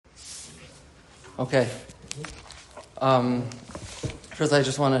Okay. First, I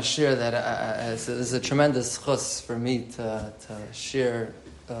just want to share that it's a tremendous chus for me to share,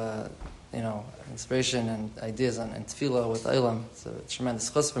 inspiration and ideas on tefillah with Eilam. It's a tremendous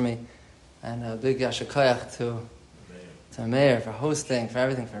chus for me, and a big yashakayach to Meir for hosting, for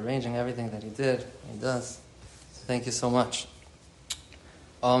everything, for arranging everything that he did, he does. So thank you so much.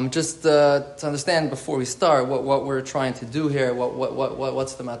 Just to understand before we start what we're trying to do here,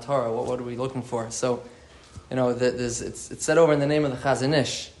 what's the matara, what are we looking for? So, it's said over in the name of the Chazon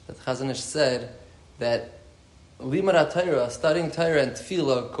Ish, that the Chazon Ish said that Limud Torah, studying Torah and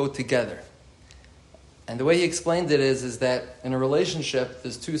Tefillah go together. And the way he explained it is that in a relationship,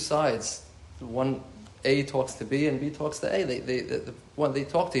 there's two sides. One, A talks to B and B talks to A. They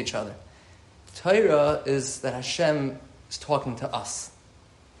talk to each other. Torah is that Hashem is talking to us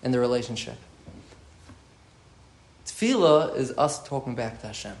in the relationship. Tefillah is us talking back to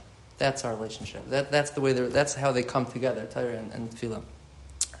Hashem. That's our relationship. That's how they come together, Torah and Tefillah.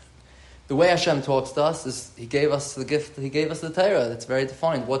 The way Hashem talks to us is He gave us the gift. He gave us the Torah. That's very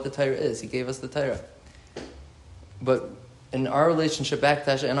defined what the Torah is. He gave us the Torah. But in our relationship back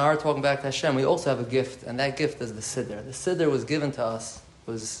to Hashem, in our talking back to Hashem, we also have a gift, and that gift is the Siddur. The Siddur was given to us.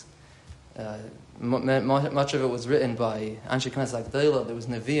 Much of it was written by Anshe Knesset Agdela. There was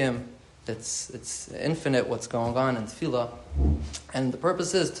Nevi'im. It's infinite what's going on in Tefillah. And the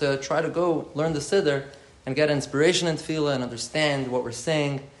purpose is to try to go learn the Siddur and get inspiration in Tefillah and understand what we're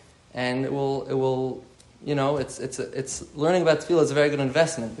saying. And it's learning about Tefillah is a very good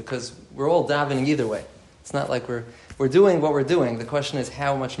investment because we're all davening either way. It's not like we're doing what we're doing. The question is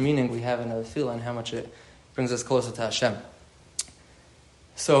how much meaning we have in our Tefillah and how much it brings us closer to Hashem.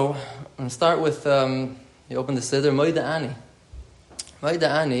 So I'm going to start with, you open the Siddur, Modeh Ani. Modeh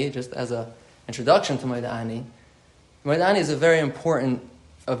Ani, just as an introduction to Modeh Ani, Modeh Ani is a very,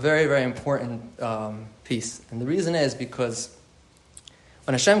 very important piece. And the reason is because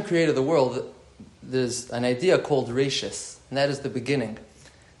when Hashem created the world, there's an idea called Rashis, and that is the beginning.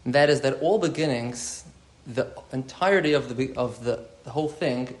 And that is that all beginnings, the entirety of the whole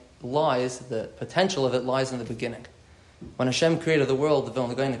thing lies, the potential of it lies in the beginning. When Hashem created the world, the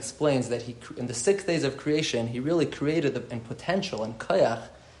Vilna Gaon explains that in the 6 days of creation, He really created in potential and kayach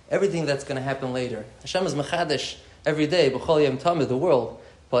everything that's going to happen later. Hashem is mechadish every day, b'chol yom tamid, the world,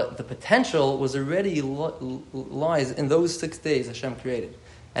 but the potential was already lies in those 6 days Hashem created,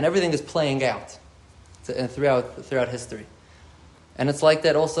 and everything is playing out throughout history. And it's like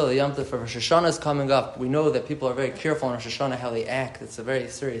that also. The Yom Tov for Rosh Hashanah is coming up. We know that people are very careful on Rosh Hashanah how they act. It's a very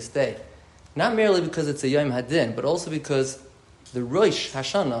serious day. Not merely because it's a Yom Hadin, but also because the Rosh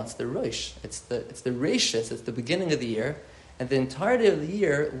Hashanah, it's the Rosh, it's the Rashis, it's the beginning of the year, and the entirety of the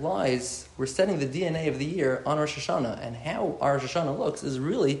year lies, we're setting the DNA of the year on Rosh Hashanah, and how our Rosh Hashanah looks is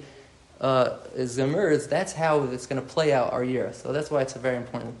really, is emerged, that's how it's going to play out our year. So that's why it's a very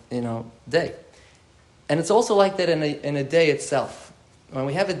important, day. And it's also like that in a day itself. When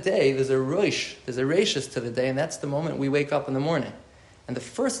we have a day, there's a Rosh, there's a Rashis to the day, and that's the moment we wake up in the morning. And the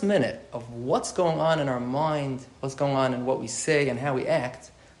first minute of what's going on in our mind, what's going on in what we say and how we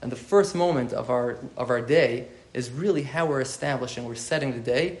act, and the first moment of our day is really how we're establishing, we're setting the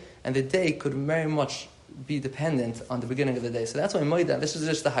day, and the day could very much be dependent on the beginning of the day. So that's why Modeh, this is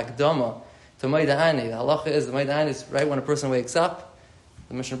just the Hakdama to Modeh Ani. The halacha is, the Modeh Ani is right when a person wakes up.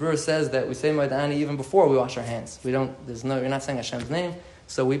 The Mishnah Berurah says that we say Modeh Ani even before we wash our hands. You're not saying Hashem's name,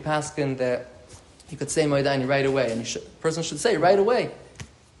 so we paskin that you could say Modeh Ani right away, and a person should say right away.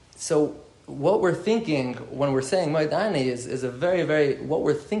 So what we're thinking when we're saying Modeh Ani is a very, very, what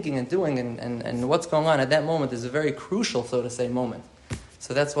we're thinking and doing and what's going on at that moment is a very crucial, so to say, moment.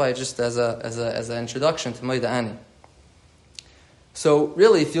 So that's why just as an introduction to Modeh Ani. So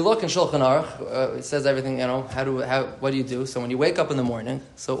really, if you look in Shulchan Aruch, it says everything, what do you do? So when you wake up in the morning,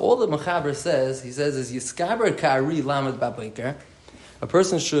 so all the Mechaber says, he says is Yiskaber Ka'ari Lamed Babaker. A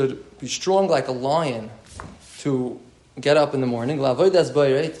person should be strong like a lion to get up in the morning,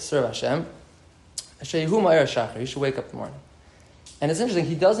 to serve Hashem. He should wake up in the morning. And it's interesting,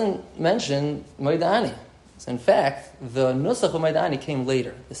 he doesn't mention Modeh Ani. So in fact, the Nusach of Modeh Ani came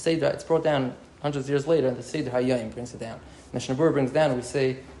later. The Seder, it's brought down hundreds of years later, and the Seder Hayayim brings it down. Mishnah Berurah brings down, and we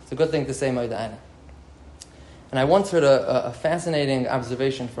say, it's a good thing to say Modeh Ani. And I once heard a fascinating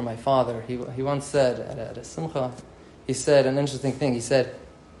observation from my father. He once said at a simcha, he said an interesting thing. He said,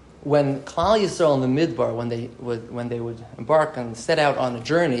 when Klal Yisrael in the Midbar, when they would embark and set out on a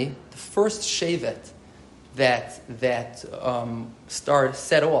journey, the first shevet that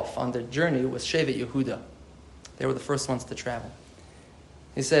set off on their journey was Shevet Yehuda. They were the first ones to travel.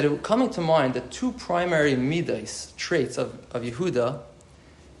 He said, coming to mind, the two primary midas, traits of Yehuda,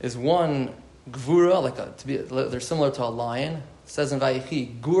 is one, gvura, they're similar to a lion. It says in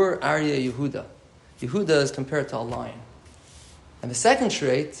Vayechi, Gur Arya Yehuda. Yehuda is compared to a lion. And the second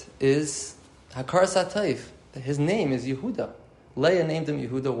trait is Hakar Satayv. His name is Yehuda. Leah named him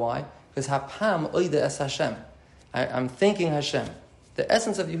Yehuda. Why? Because Hapam Oida Es Hashem. I'm thanking Hashem. The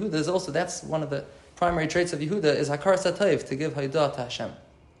essence of Yehuda is also, that's one of the primary traits of Yehuda, is Hakar Satayv, to give Haidah to Hashem.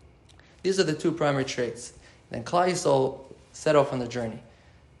 These are the two primary traits. Then Klal Yisrael set off on the journey.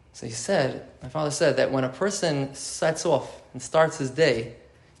 So my father said that when a person sets off and starts his day,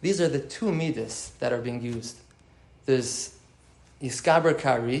 these are the two midas that are being used. There's Yiskaber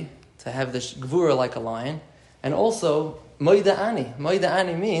Kari, to have this gvura like a lion, and also Modeh Ani. Modeh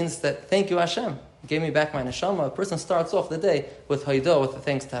Ani means that thank you Hashem, you gave me back my neshama. A person starts off the day with Haidah, with the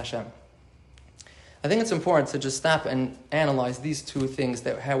thanks to Hashem. I think it's important to just stop and analyze these two things,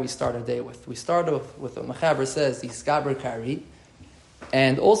 how we start our day with. We start off with what Mechaber says, Yiskaber Kari,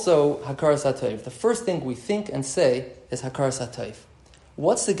 and also Hakar Satayv. The first thing we think and say is Hakar Satayv.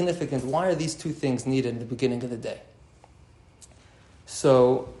 What's significant? Why are these two things needed in the beginning of the day?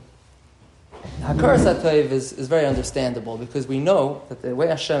 So, Hakar Satayv is very understandable, because we know that the way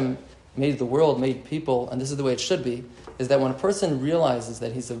Hashem made the world, made people, and this is the way it should be, is that when a person realizes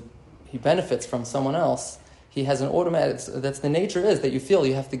that he benefits from someone else, he has an automatic, that's the nature is that you feel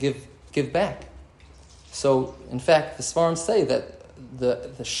you have to give back. So, in fact, the Svarim say that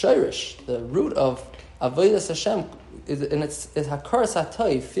the shirish, the root of Avodas Hashem, it's Hakar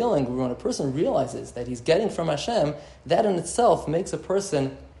Satayv, feeling when a person realizes that he's getting from Hashem, that in itself makes a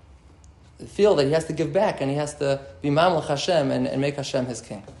person feel that he has to give back and he has to be Mamlech Hashem and make Hashem his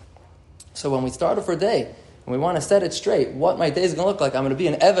king. So when we start off our day and we want to set it straight, what my day is going to look like, I'm going to be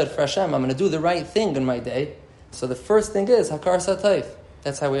an Eved for Hashem, I'm going to do the right thing in my day. So the first thing is Hakar Satayv.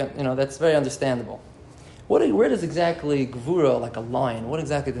 That's how that's very understandable. Where does exactly Gvura, like a lion, what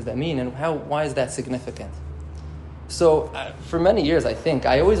exactly does that mean, and why is that significant? So, for many years, I think,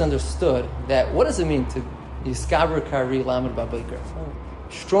 I always understood that, what does it mean to Yiskaber Kari Lamed Babaker?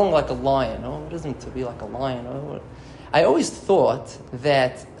 Strong like a lion. What does it mean to be like a lion? I always thought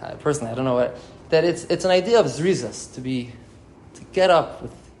that, personally, I don't know, that it's an idea of zrizas, to get up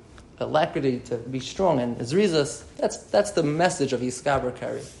with alacrity, to be strong, and zrizas, that's the message of Yiskaber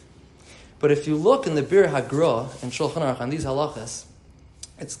Kari. But if you look in the Bir Hagra and Shulchan Aruch on these halachas,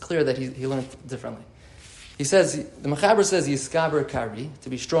 it's clear that he learned differently. He says, the Mechaber says Yiskaber Kari, to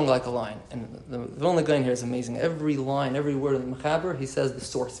be strong like a lion. And the Vilna Gaon here is amazing. Every line, every word in the Mechaber, he says the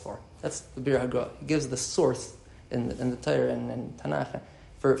source for. That's the Bir Hagra. He gives the source in the Torah and Tanakh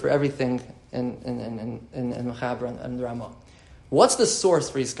for everything in Mechaber and the Ramah. What's the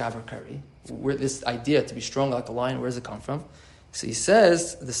source for Yiskaber Kari? Where this idea to be strong like a lion, where does it come from? So he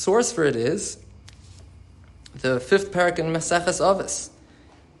says, the source for it is the 5th parak in Maseches Avos.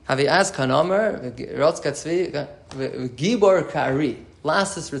 Havi az kanomer v'rotz katzvi v'gibor kari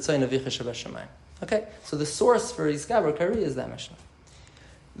lasis ritzayin avicha shebashamayim. Okay, so the source for Yiskaber Kari is that Mishnah.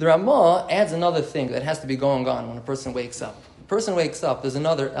 The Ramah adds another thing that has to be going on when a person wakes up. A person wakes up, there's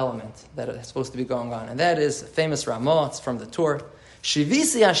another element that is supposed to be going on, and that is a famous Ramah. It's from the Torah.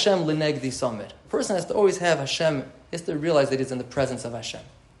 Shivisi Hashem l'negdi samir. A person has to always have Hashem. He has to realize that he's in the presence of Hashem.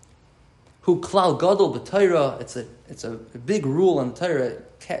 Who klal gadol b'Torah, it's a big rule in Torah.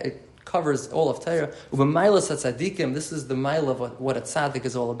 It covers all of Torah. U'b'mailas hatzadikim, this is the mile of what a tzaddik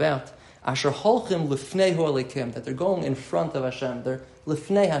is all about. Asher holchim lifnei hu alikim, that they're going in front of Hashem. They're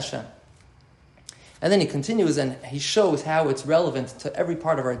lifnei Hashem. And then he continues and he shows how it's relevant to every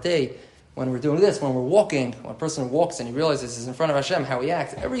part of our day. When we're doing this, when we're walking, when a person walks and he realizes he's in front of Hashem, how he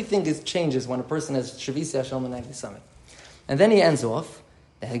acts, everything changes when a person has Shavisi Hashem L'negdi Sameh. And then he ends off,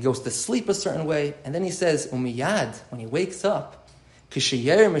 and he goes to sleep a certain way, and then he says, Umiyad, when he wakes up,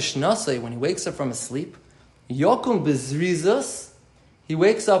 Kishayer Mishnasai, when he wakes up from his sleep, Yokum Bezrizas, he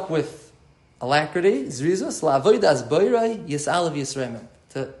wakes up with alacrity, Zrizas, La'avoid Az Boirai, Yis'alav Yisraimim,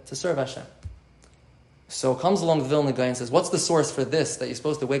 to serve Hashem. So comes along the Vilna Gaon and says, what's the source for this, that you're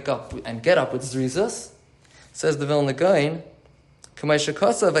supposed to wake up and get up with Zrizas? Says the Vilna Gaon, K'may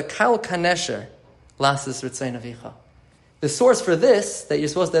shekasa v'kal kanesher lasis ritzayin avicha. The source for this, that you're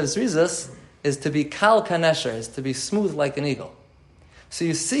supposed to have Zrizas, is to be kal kanesher, is to be smooth like an eagle. So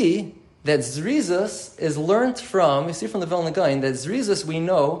you see that Zrizas is learned from, you see from the Vilna Gaon, that Zrizas we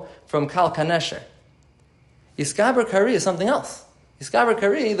know from kal kanesher. Yiskaber Kari is something else. Yiskaber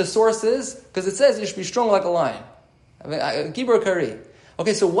Kari, the source is, because it says you should be strong like a lion. Gibor Kari.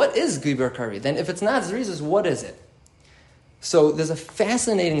 Okay, so what is Gibor Kari? Then if it's not Zrizas, what is it? So there's a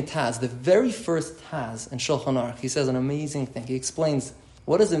fascinating Taz, the very first Taz in Shulchan Aruch. He says an amazing thing. He explains,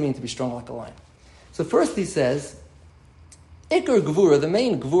 what does it mean to be strong like a lion? So first he says, Iker Gvura, the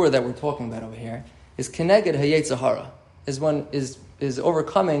main Gvura that we're talking about over here, is Keneged HaYetzahara, is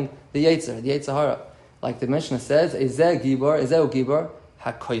overcoming the Yetzahara. Like the Mishnah says, Ezeh Gibor,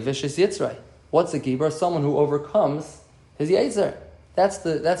 HaKoivish is Yitzray. What's a Gibor? Someone who overcomes his Yetzer. That's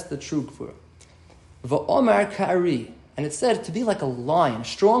the true Gvura. V'omar Ka'ari, and it's said to be like a lion,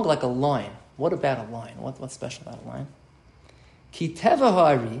 strong like a lion. What about a lion? What's special about a lion? Ki Teva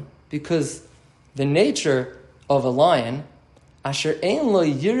Ha'ari, because the nature of a lion, Asher Ein Lo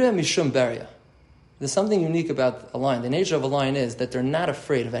Yireh Mishum Beria. There's something unique about a lion. The nature of a lion is that they're not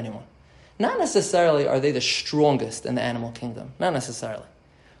afraid of anyone. Not necessarily are they the strongest in the animal kingdom. Not necessarily.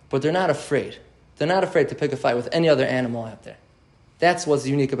 But they're not afraid. They're not afraid to pick a fight with any other animal out there. That's what's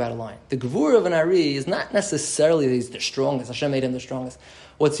unique about a lion. The Gevura of an Ari is not necessarily that he's the strongest. Hashem made him the strongest.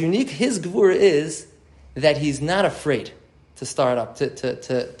 What's unique, his Gevura is that he's not afraid to start up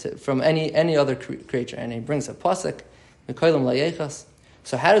from any other creature. And he brings a pasuk, Mikolim Layechas.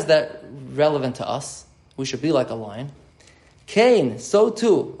 So how is that relevant to us? We should be like a lion. Cain, so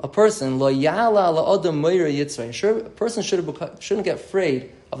too, a person, lo yala la'odam meira yitzray. Sure, a person shouldn't get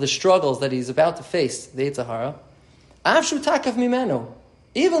afraid of the struggles that he's about to face, the Yetzahara. Afshu takaf mimenu.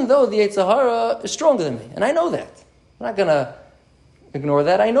 Even though the Yetzahara is stronger than me. And I know that. I'm not going to ignore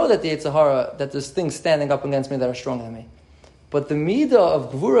that. I know that the Yetzahara, that there's things standing up against me that are stronger than me. But the midah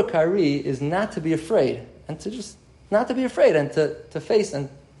of Gvura Kari is not to be afraid. And to just not to be afraid and to face and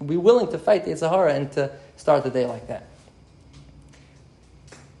be willing to fight the Yetzahara and to start the day like that.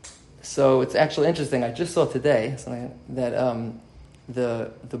 So it's actually interesting. I just saw today something that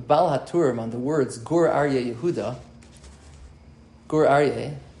the Baal HaTurim on the words Gur Aryeh Yehuda, Gur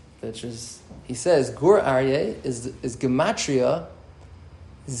Aryeh, which is, he says Gur Aryeh is gematria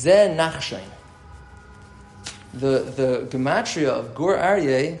Ze Nachshain. The gematria of Gur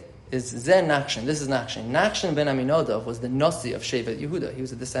Aryeh is Ze Nachshain. This is Nachshain. Nachshain ben Aminodov was the Nasi of Shevet Yehuda. He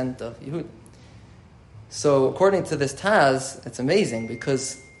was a descendant of Yehuda. So according to this Taz, it's amazing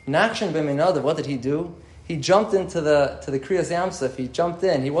because Nachshain ben Aminodov, what did he do? He jumped into the Kriyas Yamsuf. He jumped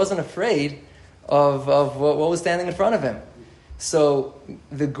in. He wasn't afraid of what was standing in front of him. So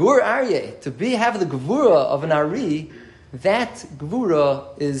the Gur Aryeh, to have the Gevura of an Ari, that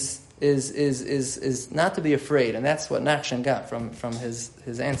Gevura is not to be afraid, and that's what Nachshain got from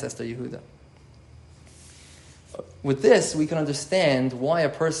his ancestor Yehuda. With this, we can understand why a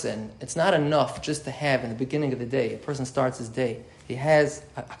person, it's not enough just to have in the beginning of the day, a person starts his day, he has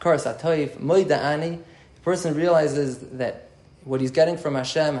Hakaras HaToiv, Modeh Ani, the person realizes that what he's getting from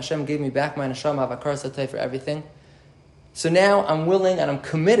Hashem gave me back my neshama of Hakaras HaToiv for everything. So now I'm willing and I'm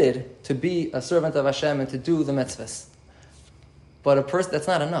committed to be a servant of Hashem and to do the mitzvahs. But a person, that's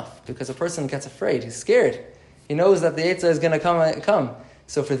not enough, because a person gets afraid, he's scared. He knows that the Yetzirah is going to come.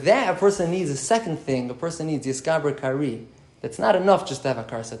 So for that, a person needs a second thing. A person needs Yiskaber Kari. That's not enough just to have a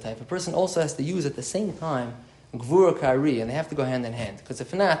Karsa type. A person also has to use at the same time Gvura Kari, and they have to go hand in hand. Because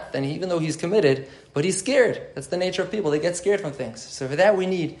if not, then even though he's committed, but he's scared. That's the nature of people. They get scared from things. So for that, we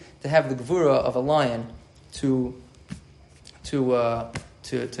need to have the Gvura of a lion to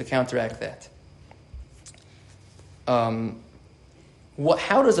counteract that. What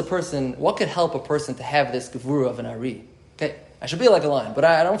could help a person to have this Gevura of an Ari? Okay, I should be like a lion, but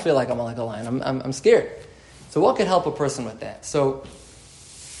I don't feel like I'm like a lion. I'm scared. So what could help a person with that? So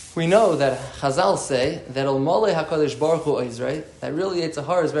we know that Chazal say that Al Moleh HaKadosh Baruch Hu Ezrei, that really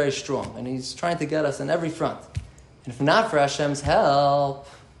Yetzirah is very strong, and he's trying to get us in every front. And if not for Hashem's help,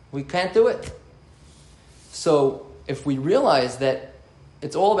 we can't do it. So if we realize that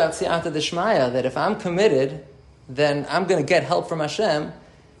it's all about Siyata Deshmaya, that if I'm committed, then I'm going to get help from Hashem,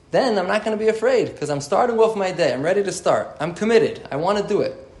 then I'm not going to be afraid, because I'm starting off my day. I'm ready to start. I'm committed. I want to do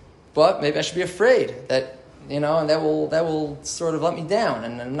it. But maybe I should be afraid that, and that will sort of let me down,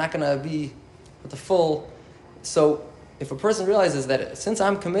 and I'm not going to be with the full. So if a person realizes that since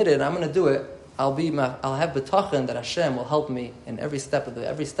I'm committed, I'm going to do it, I'll have betachin that Hashem will help me in every step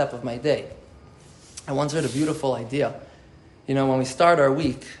of my day. I once heard a beautiful idea. When we start our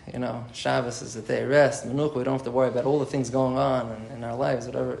week, Shabbos is a day of rest, Menucha, we don't have to worry about all the things going on in our lives,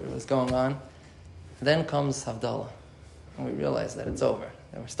 whatever is going on. Then comes Havdalah, and we realize that it's over.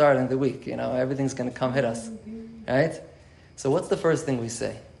 And we're starting the week, everything's going to come hit us, right? So what's the first thing we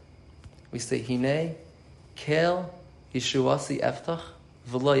say? We say, Hinei, Kel, Yeshuasi Eftach,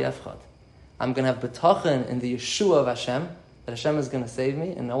 V'lo Yefchad. I'm going to have betachin in the Yeshua of Hashem, that Hashem is going to save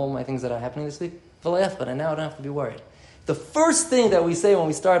me in all my things that are happening this week, V'lo Yefchad, and now I don't have to be worried. The first thing that we say when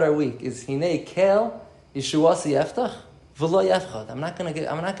we start our week is Hinei Kel Yeshuasi Eftach V'lo Yefchad. I'm not going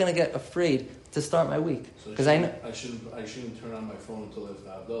to get afraid to start my week, because I shouldn't turn on my phone until after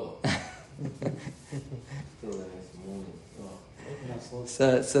Havdalah.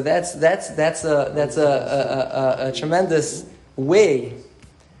 So that's a tremendous way.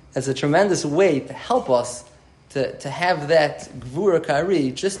 As a tremendous way to help us to have that gvura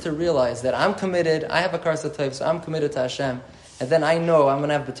kari, just to realize that I'm committed. I have a karsa tov, so I'm committed to Hashem. And then I know I'm going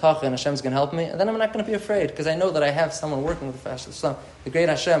to have b'tachah and Hashem's going to help me. And then I'm not going to be afraid because I know that I have someone working with Hashem, the great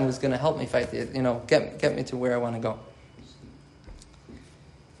Hashem, who's going to help me fight it. Get me to where I want to go.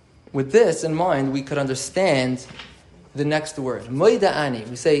 With this in mind, we could understand the next word, Modeh Ani.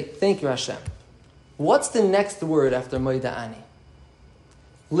 We say, thank you, Hashem. What's the next word after Modeh Ani?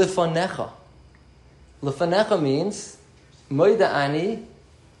 Lifanecha. Lifanecha means, Modeh Ani,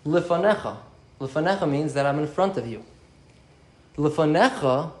 lifanecha. Lifanecha means that I'm in front of you.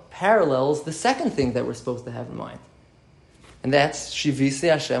 Lifanecha parallels the second thing that we're supposed to have in mind. And that's, Shivisi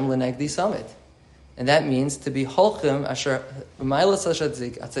Hashem L'negdi Samid. And that means to be holchim asher ma'alas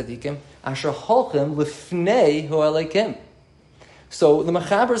tzadikim asher holchim lifnei hu aleikim. So the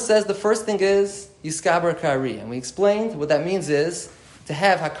Mechaber says the first thing is yiskaber kari, and we explained what that means is to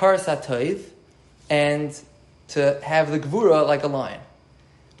have hakar satoiv and to have the gvura like a lion.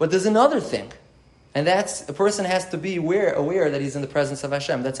 But there's another thing, and that's a person has to be aware that he's in the presence of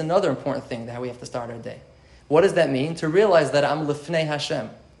Hashem. That's another important thing that we have to start our day. What does that mean? To realize that I'm lifnei Hashem.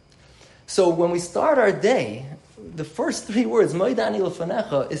 So when we start our day, the first three words, Modeh Ani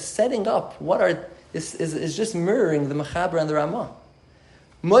Lefanecha, is setting up is just mirroring the Mechaber and the Ramah.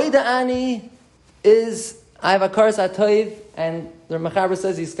 Modeh Ani is, I have a Kars HaToiv, and the Mechaber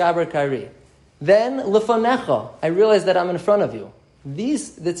says, Yiskaber Kari. Then, Lefanecha, I realize that I'm in front of you.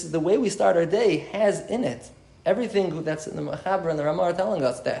 That's the way we start our day has in it everything that's in the Mechaber and the Ramah are telling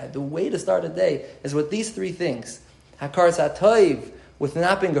us that the way to start a day is with these three things. Hakar HaToiv, with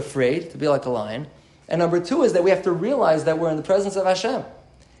not being afraid, to be like a lion. And number two is that we have to realize that we're in the presence of Hashem.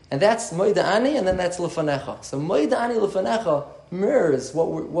 And that's Modeh Ani, and then that's Lefanecha. So Modeh Ani Lefanecha mirrors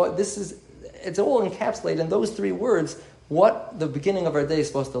what this is. It's all encapsulated in those three words, what the beginning of our day is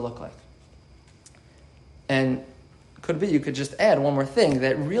supposed to look like. And could be, you could just add one more thing,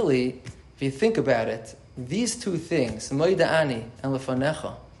 that really, if you think about it, these two things, Modeh Ani and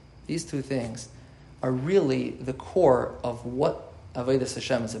Lefanecha, these two things are really the core of what Avodas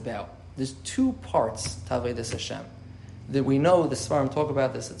Hashem is about. There's two parts to Avodas Hashem. That we know, the Svarim talk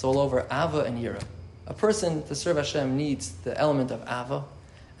about this, it's all over Ava and Yira. A person to serve Hashem needs the element of Ava,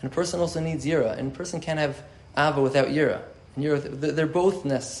 and a person also needs Yira. And a person can't have Ava without Yira. And Yira, they're both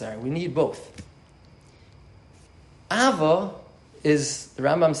necessary. We need both. Ava is, the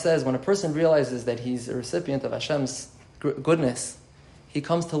Rambam says, when a person realizes that he's a recipient of Hashem's goodness, he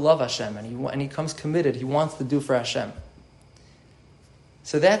comes to love Hashem, and he comes committed. He wants to do for Hashem.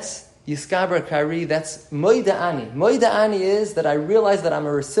 So that's Yiskaber Kari, that's Modeh Ani. Modeh Ani is that I realize that I'm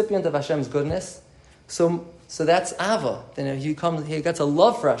a recipient of Hashem's goodness. So that's Ava. Then he gets a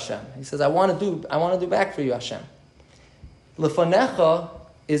love for Hashem. He says, I want to do back for you, Hashem. Lefanecha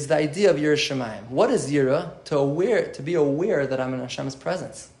is the idea of Yira Shemayim. What is Yira? To be aware that I'm in Hashem's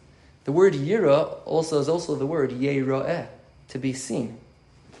presence. The word Yira is also the word Yeroeh, to be seen.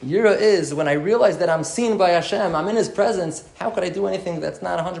 Yira is when I realize that I'm seen by Hashem, I'm in His presence, how could I do anything that's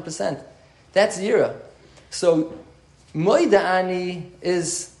not 100%? That's Yira. So, Modeh Ani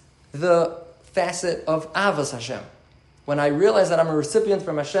is the facet of Avas Hashem. When I realize that I'm a recipient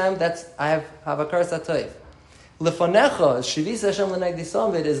from Hashem, I have a Kars HaToiv. Lefanecha, Shivis Hashem L'negdi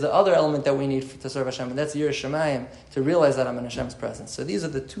Samid, is the other element that we need to serve Hashem, and that's Yira Shemayim, to realize that I'm in Hashem's presence. So these are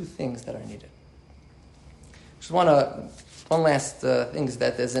the two things that are needed. Just one last thing is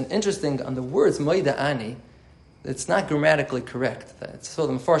that there's an interesting, on the words Modeh Ani, it's not grammatically correct. So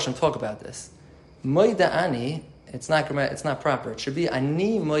the Mefarshim talk about this. Modeh Ani, it's not proper. It should be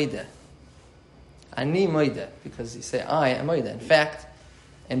Ani Modeh. Ani Modeh, because you say I am Modeh. In fact,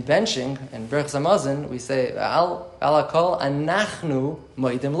 in benching, in Berach Zamazin, we say Al Akol Anachnu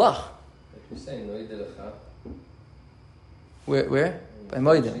Moedim Lach. If you say Moedeh Lecha. Where? By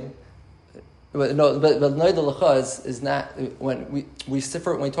Moedim. But Moedeh Lecha is not, when we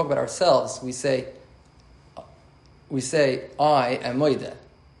talk about ourselves, we say I am Moedeh.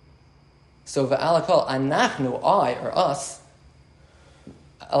 So V'al Akol Anachnu, I or us.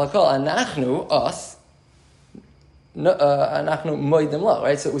 Al Akol Anachnu, us. Anachnu Moedim Lach,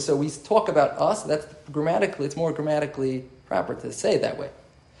 right? So we talk about us. That's grammatically, it's more grammatically proper to say it that way.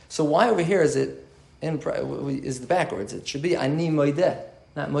 So why over here is it is the backwards? It should be Ani Moedeh,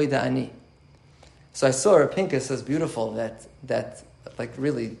 not Modeh Ani. So I saw Pinkus says beautiful that like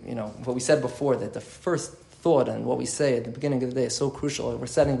really, what we said before, that the first thought and what we say at the beginning of the day is so crucial. We're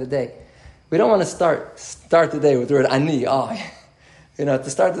setting the day. We don't want to start the day with the word Ani, I. To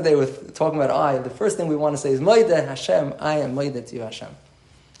start the day with talking about I, the first thing we want to say is Modeh Hashem, I am Modeh to you Hashem.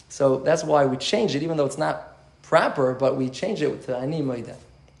 So that's why we change it, even though it's not proper, but we change it to Ani Modeh.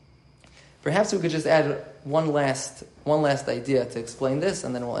 Perhaps we could just add one last idea to explain this,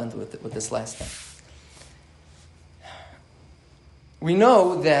 and then we'll end with this last thing. We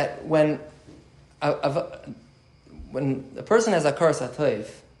know that when a person has Hakaras HaTov,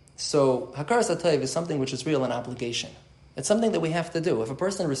 so Hakaras HaTov is something which is real an obligation. It's something that we have to do. If a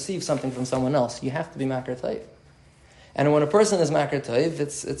person receives something from someone else, you have to be Makar Tov. And when a person is Makar Tov,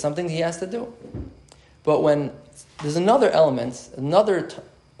 it's something he has to do. But when there's another element,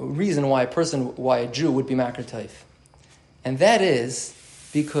 reason why a Jew would be Makar Tov, and that is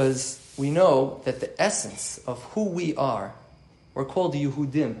because we know that the essence of who we are, we're called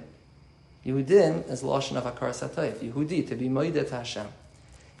Yehudim. Yehudim is Lashon of Hakaras HaTov. Yehudi, to be Modeh to Hashem.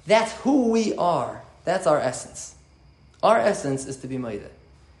 That's who we are. That's our essence. Our essence is to be Modeh.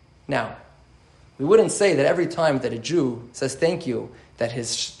 Now, we wouldn't say that every time that a Jew says thank you, that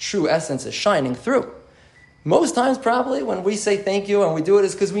his true essence is shining through. Most times, probably, when we say thank you and we do it,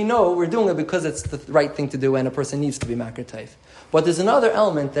 is because we know we're doing it because it's the right thing to do and a person needs to be Makar Tov. But there's another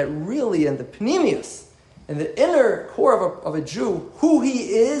element that really, in the Pnimius, in the inner core of a Jew, who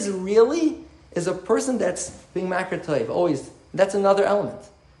he is really is a person that's being Makar Tov. Always, that's another element.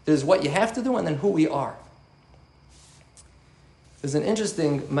 There's what you have to do and then who we are. There's an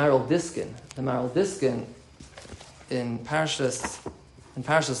interesting Maral Diskin. The Maral Diskin in Parshas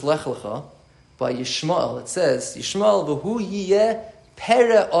Lech Lecha by Yishmael. It says, Yishmael v'hu yiyeh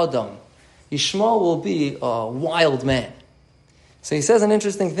pere adam. Yishmael will be a wild man. So he says an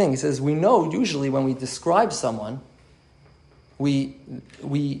interesting thing. He says, we know usually when we describe someone, we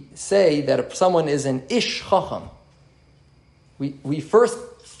say that if someone is an ish chacham. We first,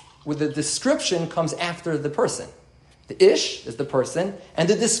 with the description comes after the person. The ish is the person, and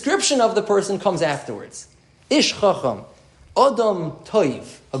the description of the person comes afterwards. Ish chacham, adam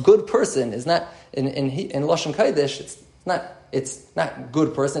toiv, a good person is not in Lashon Kodesh. It's not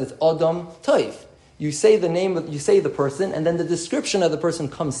good person. It's adam toiv. You say the person, and then the description of the person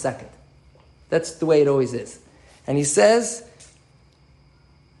comes second. That's the way it always is. And he says,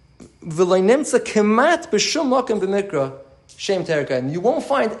 "V'lo nimtza kemat b'shum makom b'mikra." Shem Tereka. You won't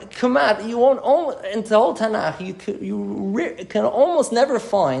find Kamat, in the whole Tanakh, you can almost never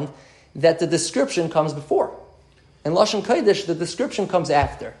find that the description comes before. In Lashon Kodesh, the description comes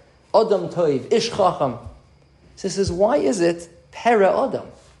after. Adam Toiv, Ish Chacham. So he says, why is it Pere Adam?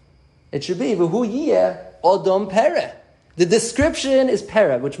 It should be V'hu Yiyeh Adam Pere. The description is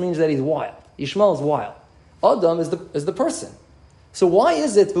Pere, which means that he's wild. Yishmael is wild. Adam is the person. So why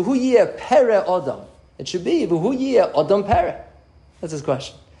is it V'hu Yiyeh Pere Adam? It should be V'hu Yiyeh Adam Pere. That's his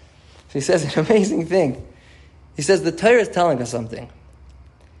question. So he says an amazing thing. He says the Torah is telling us something.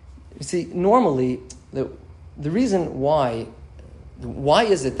 You see, normally the reason why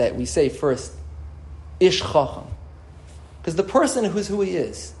is it that we say first Ish Chacham? Because the person who's who he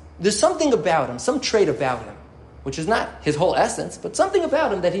is, there's something about him, some trait about him, which is not his whole essence, but something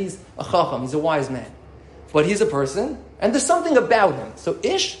about him that he's a Chacham, he's a wise man. But he's a person, and there's something about him. So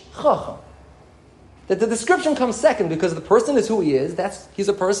Ish Chacham. That the description comes second because the person is who he is. He's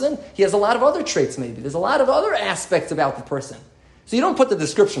a person. He has a lot of other traits maybe. There's a lot of other aspects about the person. So you don't put the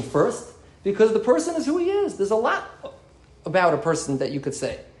description first because the person is who he is. There's a lot about a person that you could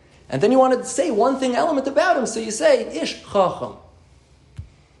say. And then you want to say one element about him, so you say, Ish Chacham.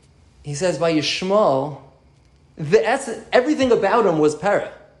 He says by Yishmael, everything about him was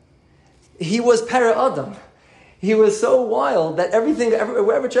Pere. He was Pere Adam. He was so wild that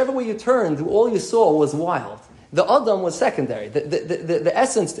whichever way you turned, all you saw was wild. The Adam was secondary. The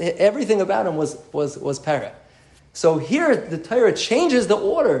essence, everything about him was Pere. So here the Torah changes the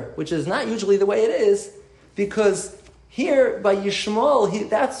order, which is not usually the way it is, because here by Yishmael,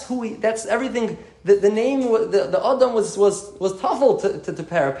 that's everything. The name, the Adam was tafel to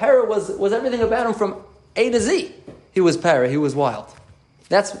Pere. Pere was everything about him from A to Z. He was Pere. He was wild.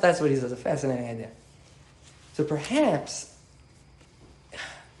 That's what he says. A fascinating idea. So perhaps,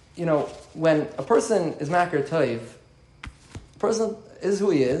 when a person is Makar Tov, a person is who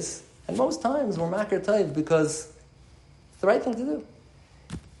he is, and most times we're Makar Tov because it's the right thing to do.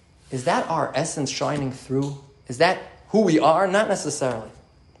 Is that our essence shining through? Is that who we are? Not necessarily.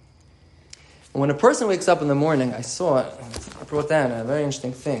 When a person wakes up in the morning, I brought down a very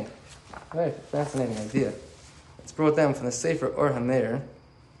interesting thing, a very fascinating idea. It's brought down from the Sefer Or HaMeir.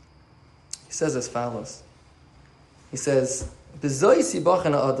 He says as follows. He says, For this,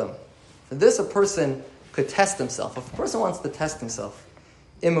 a person could test himself. If a person wants to test himself,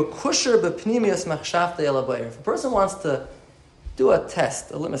 if a person wants to do a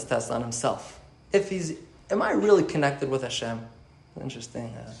test, a litmus test on himself. Am I really connected with Hashem?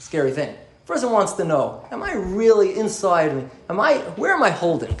 Interesting, scary thing. Person wants to know, am I really inside me? Where am I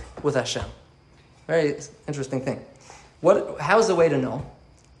holding with Hashem? Very interesting thing. How's the way to know?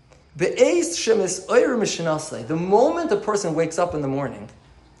 The moment a person wakes up in the morning,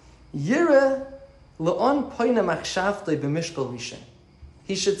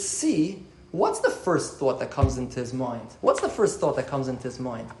 he should see what's the first thought that comes into his mind. What's the first thought that comes into his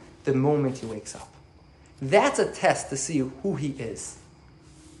mind the moment he wakes up? That's a test to see who he is.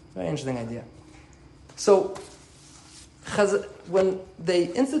 Very interesting idea. So, when they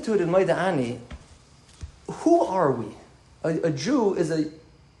instituted Modeh Ani, who are we? A Jew is a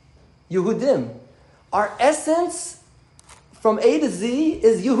Yehudim. Our essence from A to Z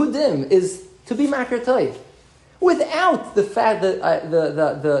is Yehudim, is to be Makar Toiv. Without the fact that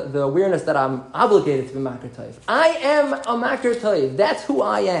the awareness that I'm obligated to be Makar Toiv. I am a Makar Toiv. That's who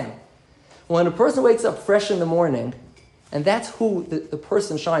I am. When a person wakes up fresh in the morning, and that's who the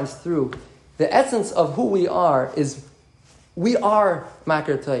person shines through, the essence of who we are is we are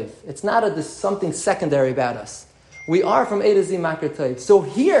Makar Toiv. It's not something secondary about us. We are from A to Z Makar Toiv. So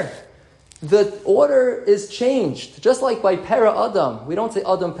here, the order is changed. Just like by Para Adam. We don't say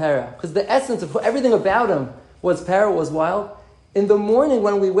Adam Para, because the essence of everything about him was Para, was wild. In the morning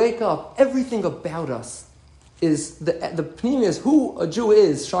when we wake up, everything about us is, the pnimi is who a Jew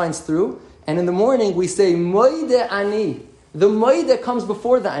is, shines through. And in the morning we say, Modeh Ani. The Modeh comes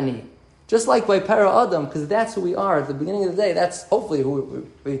before the Ani. Just like by Para Adam, because that's who we are at the beginning of the day. That's hopefully who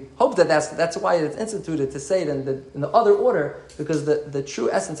we hope that's why it's instituted to say it in the other order, because the true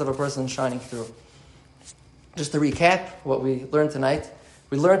essence of a person is shining through. Just to recap what we learned tonight,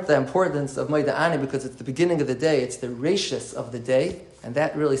 we learned the importance of Modeh Ani because it's the beginning of the day, it's the rashis of the day, and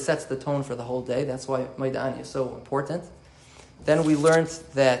that really sets the tone for the whole day. That's why Modeh Ani is so important. Then we learned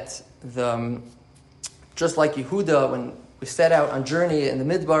that just like Yehuda, when we set out on journey in the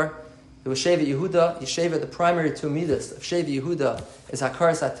Midbar, it was Shevet Yehuda. Yeshevet, the primary two midas of Shevet Yehuda is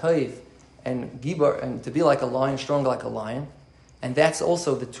Hakaras HaToiv and Gibar, and to be like a lion, strong like a lion. And that's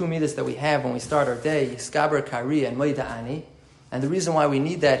also the two midas that we have when we start our day, Yiskaber Kari and Modeh Ani. And the reason why we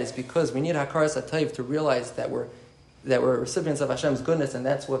need that is because we need Hakaras HaToiv to realize that we're recipients of Hashem's goodness, and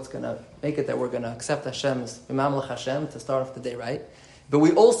that's what's going to make it that we're going to accept Hashem's Imamlech Hashem to start off the day right. But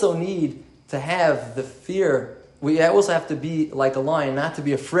we also need to have the fear. We also have to be like a lion, not to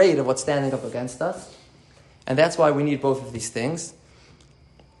be afraid of what's standing up against us. And that's why we need both of these things.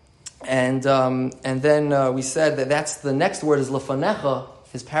 And then we said that's the next word is lefanecha,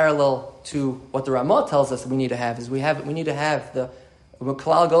 is parallel to what the Ramah tells us we need to have. We need to have the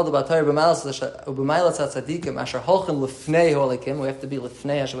klal golda b'Torah b'mailas hatzadikim asher holchem lefnei holikim. We have to be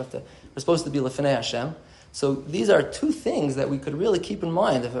lefnei Hashem. We're supposed to be lefnei Hashem. So these are two things that we could really keep in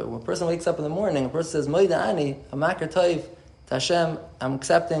mind. If a person wakes up in the morning, a person says, Modeh Ani, I'm Makar Toiv to Hashem, I'm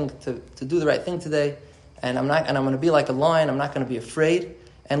accepting to do the right thing today, and I'm going to be like a lion, I'm not going to be afraid.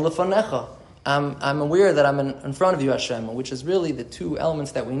 And Lefanecha, I'm aware that I'm in front of you, Hashem, which is really the two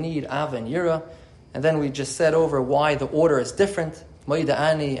elements that we need, Ava and Yira. And then we just said over why the order is different, Modeh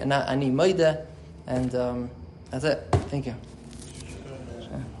Ani and not Ani Modeh. And that's it. Thank you.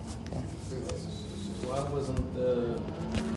 Why wasn't